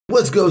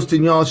What's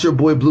ghosting, y'all? It's your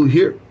boy Blue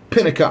here.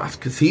 Pentecost,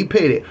 because he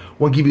paid it.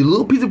 Want to give you a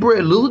little piece of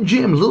bread, a little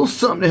gem, a little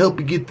something to help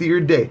you get through your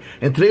day.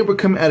 And today we're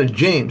coming out of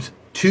James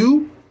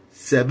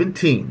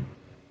 2:17.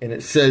 And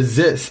it says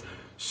this: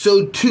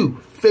 so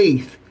too,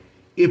 faith,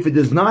 if it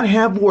does not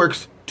have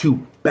works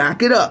to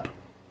back it up,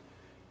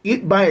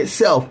 it by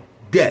itself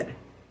dead,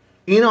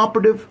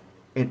 inoperative,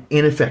 and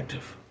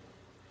ineffective.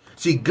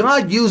 See,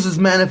 God uses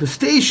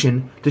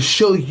manifestation to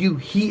show you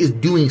He is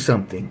doing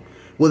something,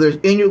 whether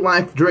it's in your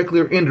life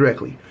directly or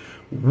indirectly.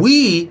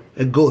 We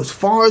go as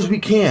far as we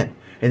can,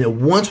 and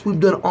then once we've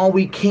done all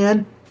we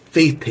can,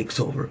 faith takes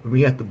over.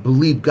 We have to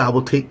believe God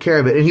will take care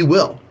of it, and He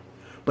will.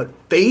 But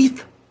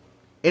faith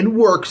and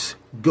works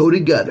go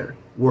together.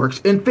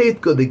 Works and faith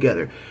go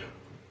together.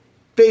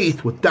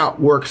 Faith without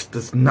works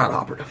is not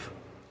operative.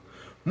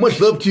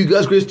 Much love to you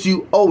guys. Grace to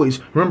you always.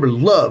 Remember,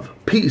 love,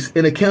 peace,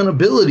 and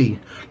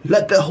accountability.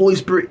 Let the Holy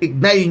Spirit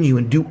ignite in you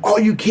and do all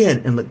you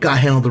can and let God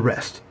handle the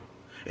rest.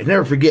 And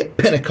never forget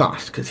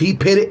Pentecost, because He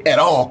paid it at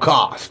all costs.